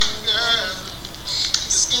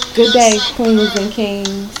Good day, queens and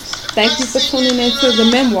kings. Thank you for tuning into the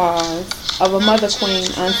memoirs of a mother queen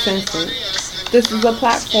uncensored. This is a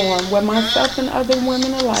platform where myself and other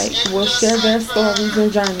women alike will share their stories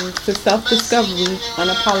and journeys to self discovery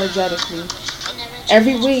unapologetically.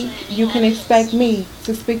 Every week, you can expect me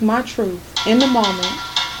to speak my truth in the moment.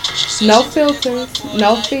 No filters,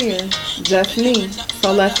 no fear, just me.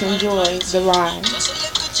 So let's enjoy the ride.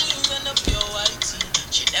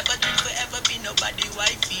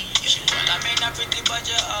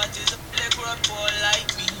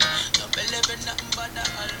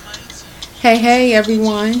 Hey,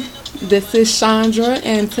 everyone. This is Chandra,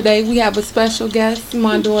 and today we have a special guest,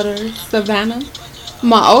 my daughter, Savannah.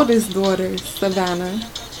 My oldest daughter, Savannah.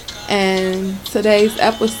 And today's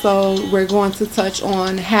episode, we're going to touch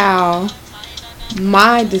on how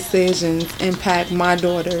my decisions impact my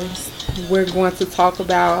daughters. We're going to talk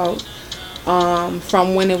about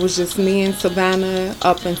from when it was just me and Savannah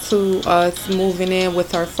up into us moving in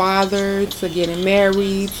with her father, to getting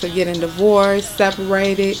married, to getting divorced,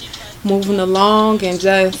 separated, moving along, and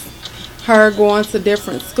just her going to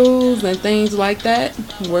different schools and things like that.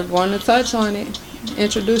 We're going to touch on it.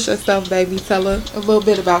 Introduce yourself, baby. Tell her a little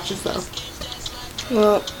bit about yourself.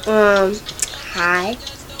 Well, hi.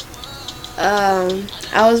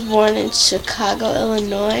 I was born in Chicago,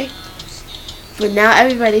 Illinois. But now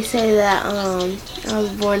everybody say that I was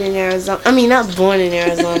born in Arizona. I mean, not born in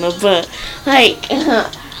Arizona, but like I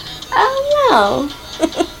don't know.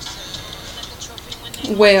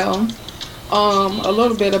 Well, a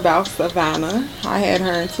little bit about Savannah. I had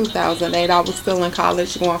her in 2008. I was still in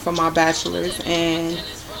college going for my bachelor's, and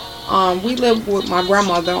we lived with my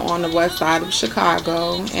grandmother on the west side of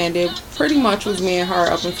Chicago, and it pretty much was me and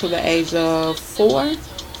her up until the age of 4.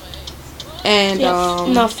 And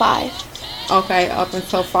no, 5. Okay, up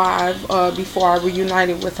until 5, before I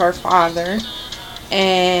reunited with her father.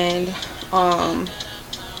 And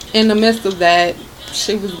in the midst of that,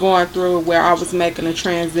 she was going through where I was making a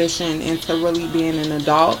transition into really being an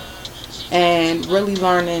adult and really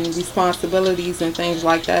learning responsibilities and things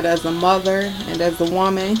like that as a mother and as a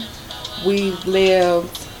woman. We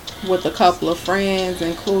lived with a couple of friends,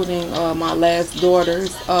 including my last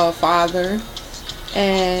daughter's father.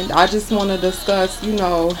 And I just want to discuss,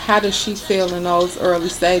 how does she feel in those early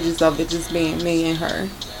stages of it just being me and her?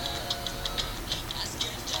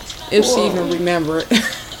 If she even remember it.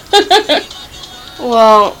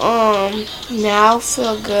 Well, now I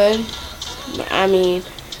feel good. I mean,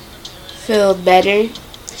 feel better.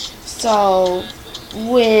 So,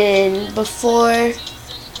 when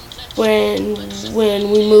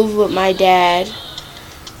we moved with my dad,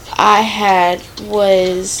 I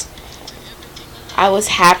was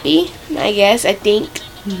happy, I think.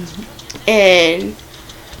 Mm-hmm. And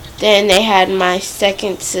then they had my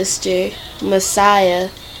second sister, Messiah,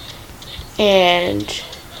 and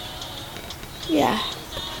yeah.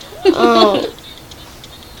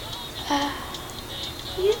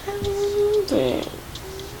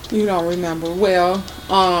 You don't remember. Well,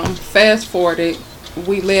 fast forwarded,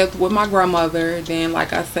 we lived with my grandmother. Then,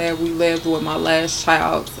 like I said, we lived with my last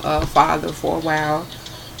child's father for a while,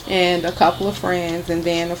 and a couple of friends. And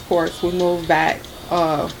then, of course, we moved back.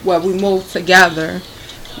 We moved together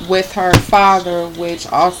with her father, which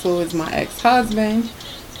also is my ex-husband.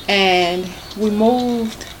 And we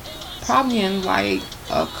moved probably in like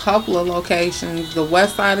a couple of locations: the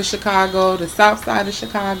west side of Chicago, the south side of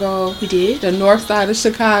Chicago. We did? The north side of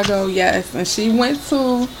Chicago, yes. And she went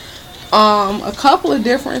to a couple of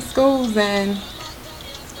different schools, and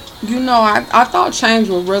I thought change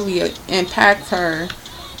would really impact her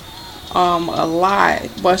a lot,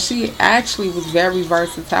 but she actually was very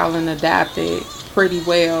versatile and adapted pretty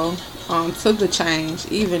well to the change.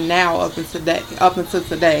 Even now, up until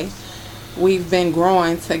today, we've been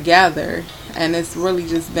growing together, and it's really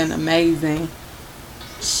just been amazing.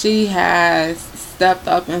 She has stepped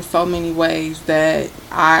up in so many ways that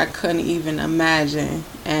I couldn't even imagine,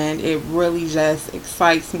 and it really just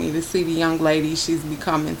excites me to see the young lady she's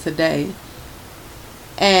becoming today.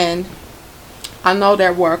 And I know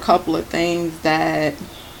there were a couple of things that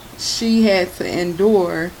she had to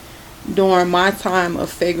endure during my time of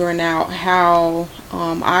figuring out how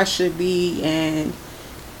I should be. And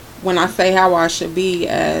when I say how I should be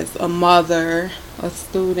as a mother, a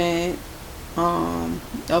student,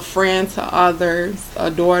 a friend to others, a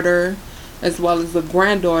daughter, as well as a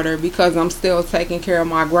granddaughter, because I'm still taking care of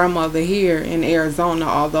my grandmother here in Arizona,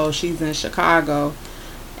 although she's in Chicago.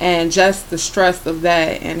 And just the stress of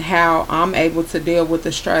that, and how I'm able to deal with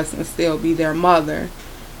the stress and still be their mother.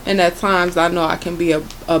 And at times I know I can be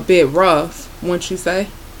a bit rough, wouldn't you say?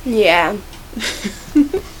 Yeah.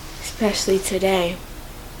 Especially today.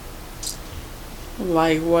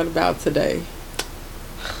 Like, what about today?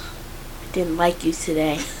 I didn't like you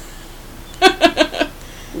today.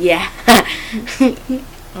 Yeah.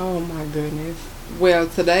 Oh my goodness. Well,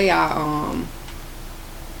 today I'm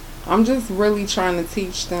just really trying to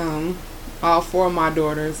teach them, all four of my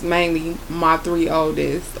daughters, mainly my three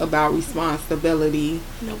oldest, about responsibility.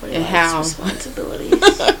 Nobody and likes how responsibilities.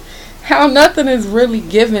 how nothing is really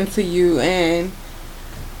given to you, and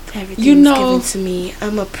Everything's given to me.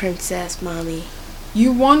 I'm a princess, mommy.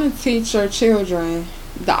 you want to teach your children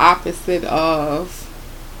the opposite of,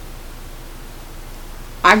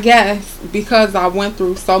 I guess, because I went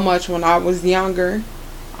through so much when I was younger.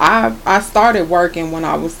 I started working when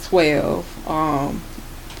I was 12,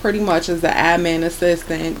 pretty much as an admin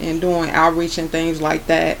assistant and doing outreach and things like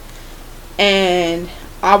that. And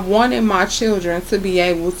I wanted my children to be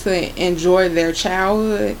able to enjoy their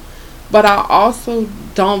childhood, but I also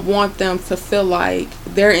don't want them to feel like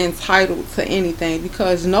they're entitled to anything,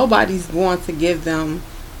 because nobody's going to give them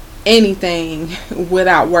anything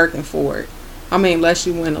without working for it. I mean, unless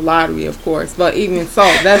you win the lottery, of course, but even so,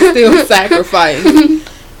 that's still sacrifice.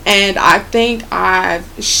 And I think I've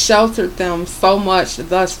sheltered them so much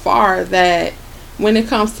thus far that when it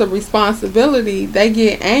comes to responsibility, they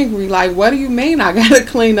get angry. Like, what do you mean I gotta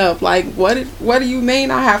clean up? Like, what do you mean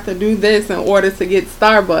I have to do this in order to get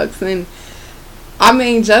Starbucks? And I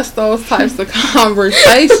mean, just those types of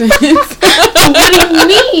conversations. What do you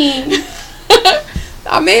mean?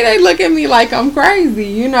 I mean, they look at me like I'm crazy,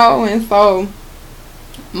 you know? And so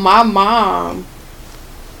my mom,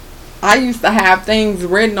 I used to have things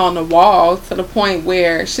written on the wall to the point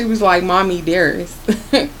where she was like, Mommy Dearest,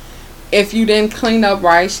 if you didn't clean up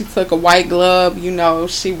right, she took a white glove, you know,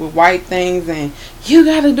 she would wipe things and you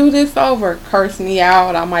got to do this over, curse me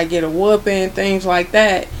out, I might get a whooping, things like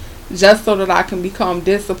that, just so that I can become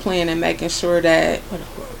disciplined and making sure that What a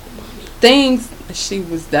horrible mommy. things, she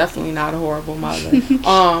was definitely not a horrible mother.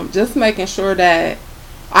 Just making sure that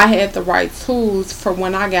I had the right tools for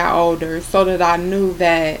when I got older, so that I knew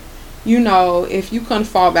that, you know, if you couldn't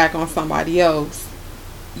fall back on somebody else,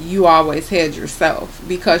 you always had yourself,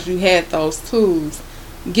 because you had those tools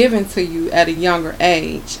given to you at a younger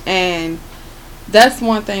age. And that's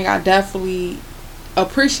one thing I definitely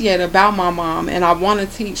appreciate about my mom, and I want to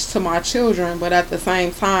teach to my children, but at the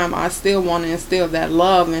same time I still want to instill that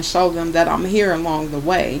love and show them that I'm here along the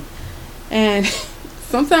way. And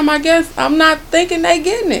sometimes I guess I'm not thinking they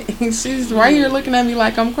getting it. She's right here looking at me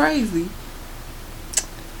like I'm crazy.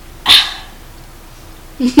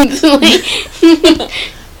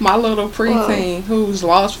 My little preteen who's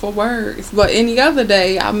lost for words. But any other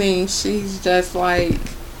day, I mean, she's just like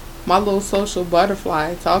my little social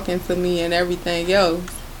butterfly, talking to me and everything else.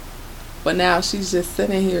 But now she's just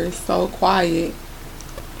sitting here so quiet.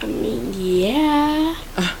 I mean, yeah.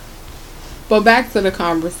 But back to the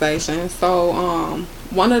conversation. So,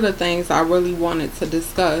 one of the things I really wanted to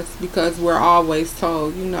discuss, because we're always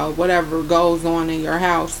told, you know, whatever goes on in your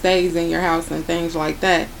house stays in your house and things like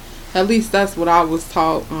that. At least that's what I was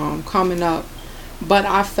taught coming up. But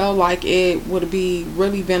I felt like it would be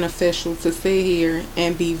really beneficial to sit here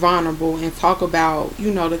and be vulnerable and talk about,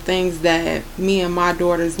 you know, the things that me and my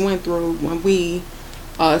daughters went through when we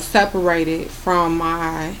separated from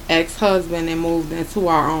my ex-husband and moved into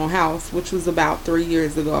our own house, which was about 3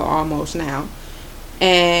 years ago, almost now.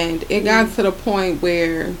 And it got to the point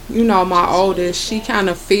where, you know, my oldest, she kind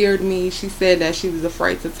of feared me. She said that she was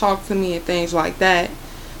afraid to talk to me and things like that.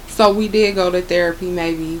 So we did go to therapy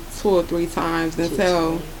maybe 2 or 3 times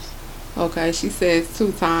until, okay, she says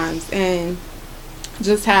 2 times, and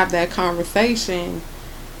just have that conversation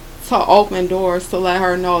to open doors to let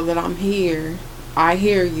her know that I'm here. I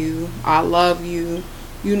hear you. I love you.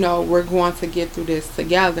 You know, we're going to get through this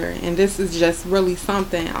together. And this is just really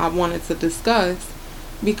something I wanted to discuss,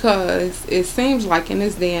 because it seems like in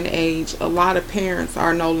this day and age, a lot of parents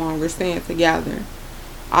are no longer staying together.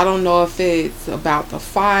 I don't know if it's about the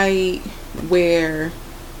fight where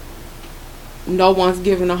no one's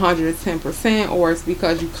giving 110%, or it's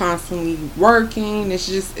because you're constantly working.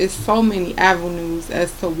 It's so many avenues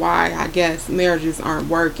as to why I guess marriages aren't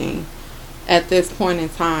working at this point in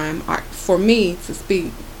time. For me to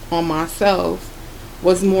speak on myself,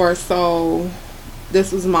 was more so,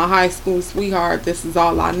 this was my high school sweetheart, this is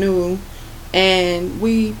all I knew, and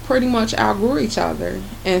we pretty much outgrew each other.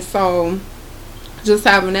 And so just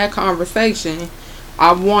having that conversation,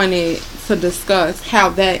 I wanted to discuss how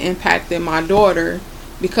that impacted my daughter,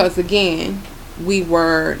 because again, we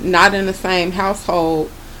were not in the same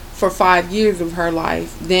household for 5 years of her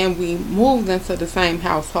life. Then we moved into the same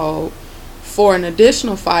household for an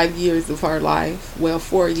additional 5 years of her life, well,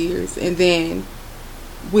 4 years, and then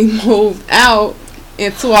we moved out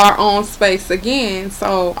into our own space again.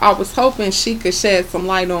 So I was hoping she could shed some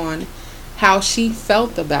light on how she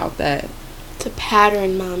felt about that. It's a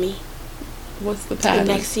pattern, Mommy. What's the And pattern?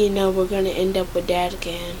 next thing you know, we're going to end up with Dad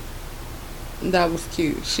again. That was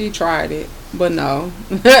cute. She tried it, but no.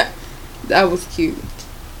 That was cute.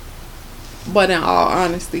 But in all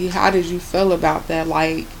honesty, how did you feel about that?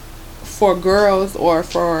 Like, for girls or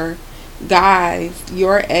for guys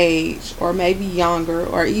your age or maybe younger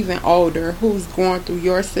or even older who's going through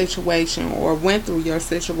your situation or went through your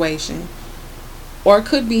situation or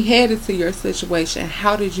could be headed to your situation,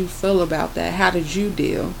 how did you feel about that? How did you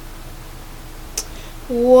deal?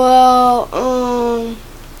 Well,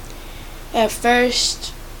 at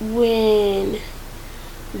first, when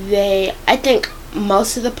I think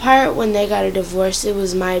most of the part when they got a divorce, it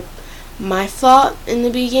was my fault in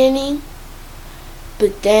the beginning.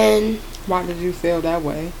 But then, Why did you feel that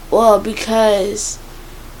way? well, because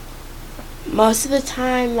most of the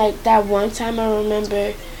time, like that one time I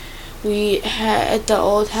remember we had at the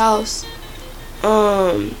old house,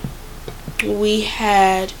 we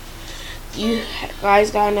had, you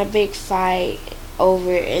guys got in a big fight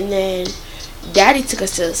over it, and then Daddy took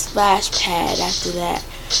us to the splash pad after that.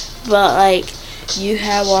 But like, you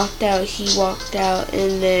had walked out, he walked out,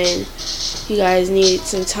 and then you guys needed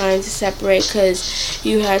some time to separate because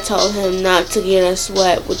you had told him not to get us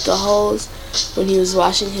wet with the hose when he was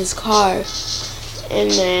washing his car.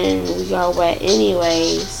 And then we got wet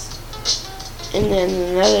anyways. And then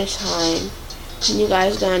another time, you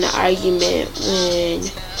guys got in an argument when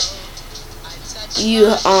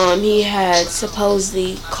he had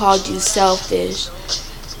supposedly called you selfish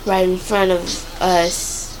right in front of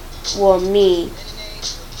us, well, me,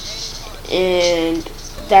 and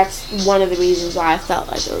that's one of the reasons why I felt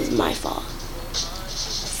like it was my fault.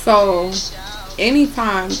 So,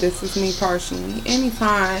 anytime, this is me personally,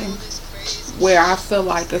 anytime where I feel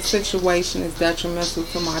like a situation is detrimental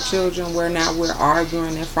to my children, where now we're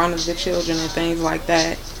arguing in front of the children and things like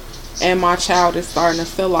that, and my child is starting to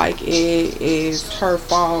feel like it is her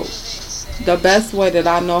fault, the best way that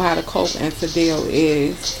I know how to cope and to deal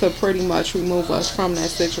is to pretty much remove us from that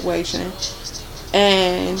situation.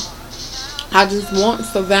 And I just want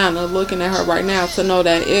Savannah, looking at her right now, to know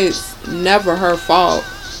that it's never her fault,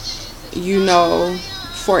 you know,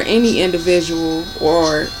 for any individual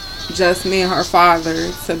or just me and her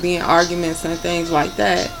father to be in arguments and things like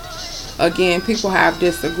that. Again, people have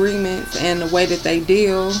disagreements, and the way that they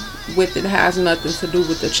deal with it has nothing to do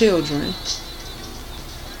with the children.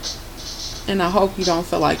 And I hope you don't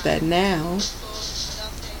feel like that now.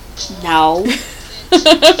 No.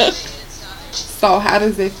 So how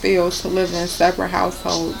does it feel to live in separate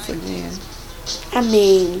households again? I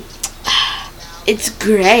mean, it's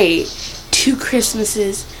great. 2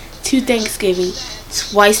 Christmases, 2 Thanksgiving,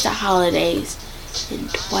 twice the holidays, and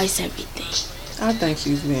twice everything. I think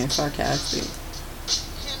she's being sarcastic.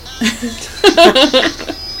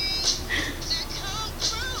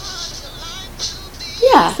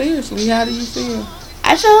 Yeah. Seriously, how do you feel?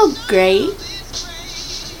 I feel great.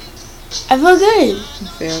 I feel good. You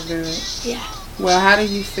feel good? Yeah. Well, how do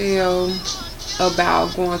you feel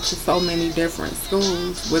about going to so many different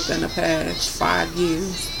schools within the past 5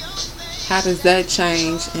 years? How does that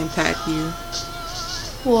change impact you?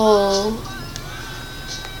 Well,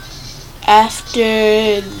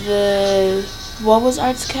 after what was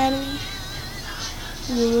Arts Academy?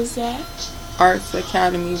 When was that? Arts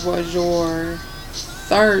Academy was your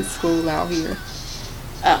 3rd school out here.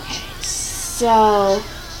 Okay, so,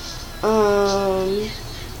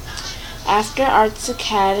 after Arts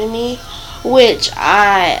Academy, which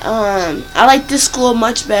I like this school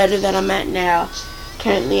much better than I'm at now,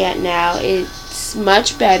 currently at now. It's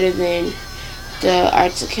much better than the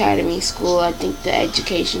Arts Academy school. I think the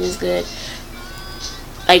education is good,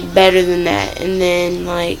 like better than that. And then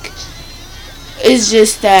like, it's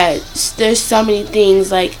just that there's so many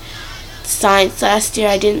things, like science last year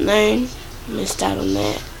I didn't learn. Missed out on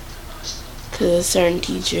that because a certain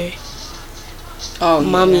teacher. Oh,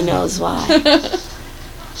 Mommy yeah. knows why.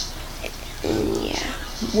 Yeah.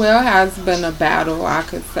 Well, it has been a battle, I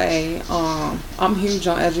could say. I'm huge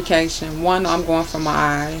on education. One, I'm going for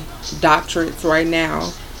my doctorates right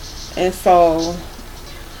now. And so,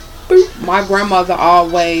 my grandmother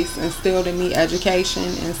always instilled in me education.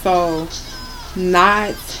 And so,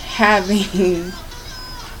 not having,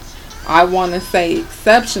 I want to say,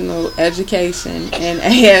 exceptional education in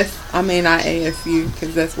not ASU,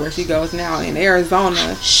 because that's where she goes now, in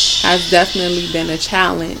Arizona, has definitely been a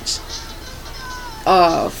challenge.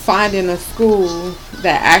 Finding a school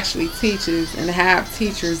that actually teaches and have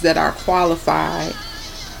teachers that are qualified.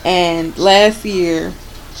 And last year,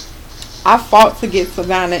 I fought to get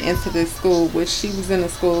Savannah into this school, which she was in the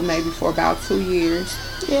school maybe for about 2 years.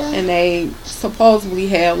 Yeah. And they supposedly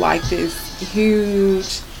had like this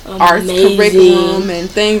huge Amazing arts curriculum and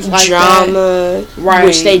things like drama, that. Right.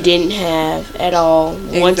 Which they didn't have at all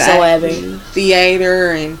whatsoever.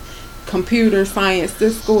 Theater and computer science.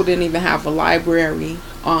 This school didn't even have a library.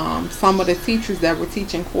 Some of the teachers that were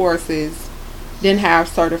teaching courses didn't have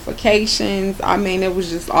certifications. I mean, it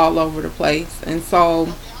was just all over the place. And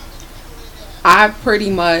so I've pretty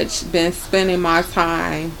much been spending my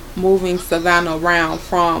time moving Savannah around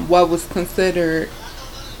from what was considered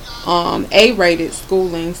A-rated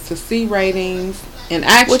schoolings to C ratings, and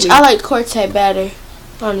actually, which I like Quartet better,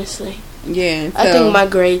 honestly. Yeah, I think my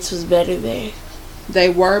grades was better there. They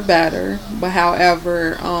were better, but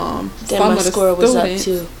however, then some my of the score students,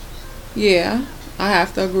 was up too. Yeah, I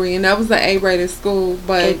have to agree, and that was an A-rated school,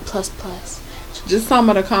 but A++. Just some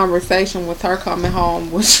of the conversation with her coming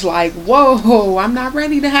home was like, whoa, I'm not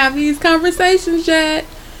ready to have these conversations yet.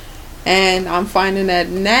 And I'm finding that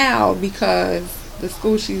now because the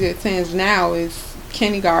school she attends now is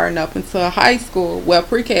kindergarten up into high school. Well,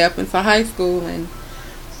 pre-K up into high school. And,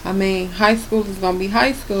 I mean, high school is going to be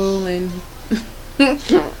high school. And,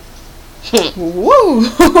 woo,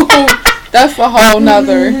 that's a whole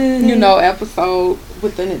nother, episode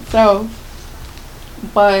within itself.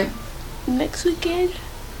 But next weekend,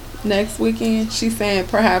 she's saying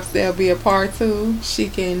perhaps there'll be a part 2. She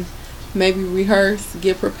can maybe rehearse,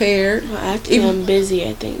 get prepared. Well, actually, I'm busy,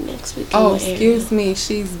 I think, next weekend. Oh, excuse me,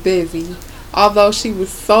 she's busy. Although she was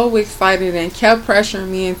so excited and kept pressuring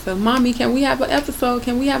me into, Mommy, can we have an episode?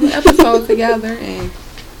 Can we have an episode together? And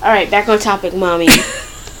all right, back on topic, Mommy.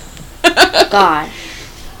 God.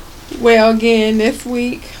 Well, again, this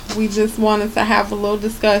week we just wanted to have a little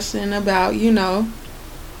discussion about,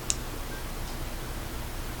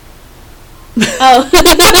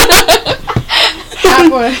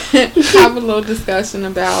 have a little discussion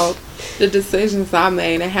about the decisions I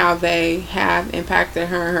made and how they have impacted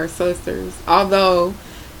her and her sisters. Although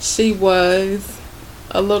she was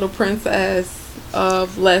a little princess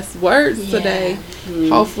of less words today,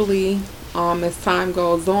 hopefully as time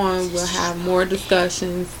goes on we'll have more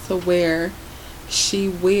discussions to where she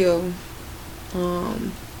will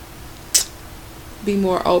be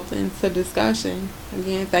more open to discussion.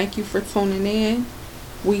 Again, thank you for tuning in.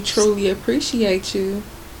 We truly appreciate you,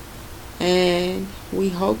 and we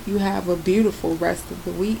hope you have a beautiful rest of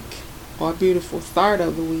the week, or a beautiful start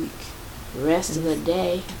of the week. Rest of the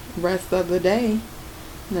day.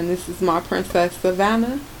 And this is my Princess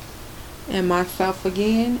Savannah and myself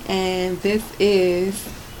again, and this is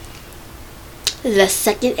the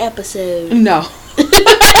second episode. No.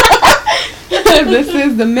 This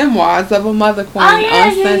is the Memoirs of a Mother Queen,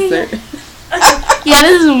 Uncensored. Yeah,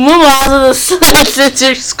 this is Memoirs of the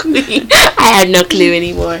Uncensored Queen. I have no clue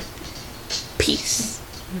anymore. Peace.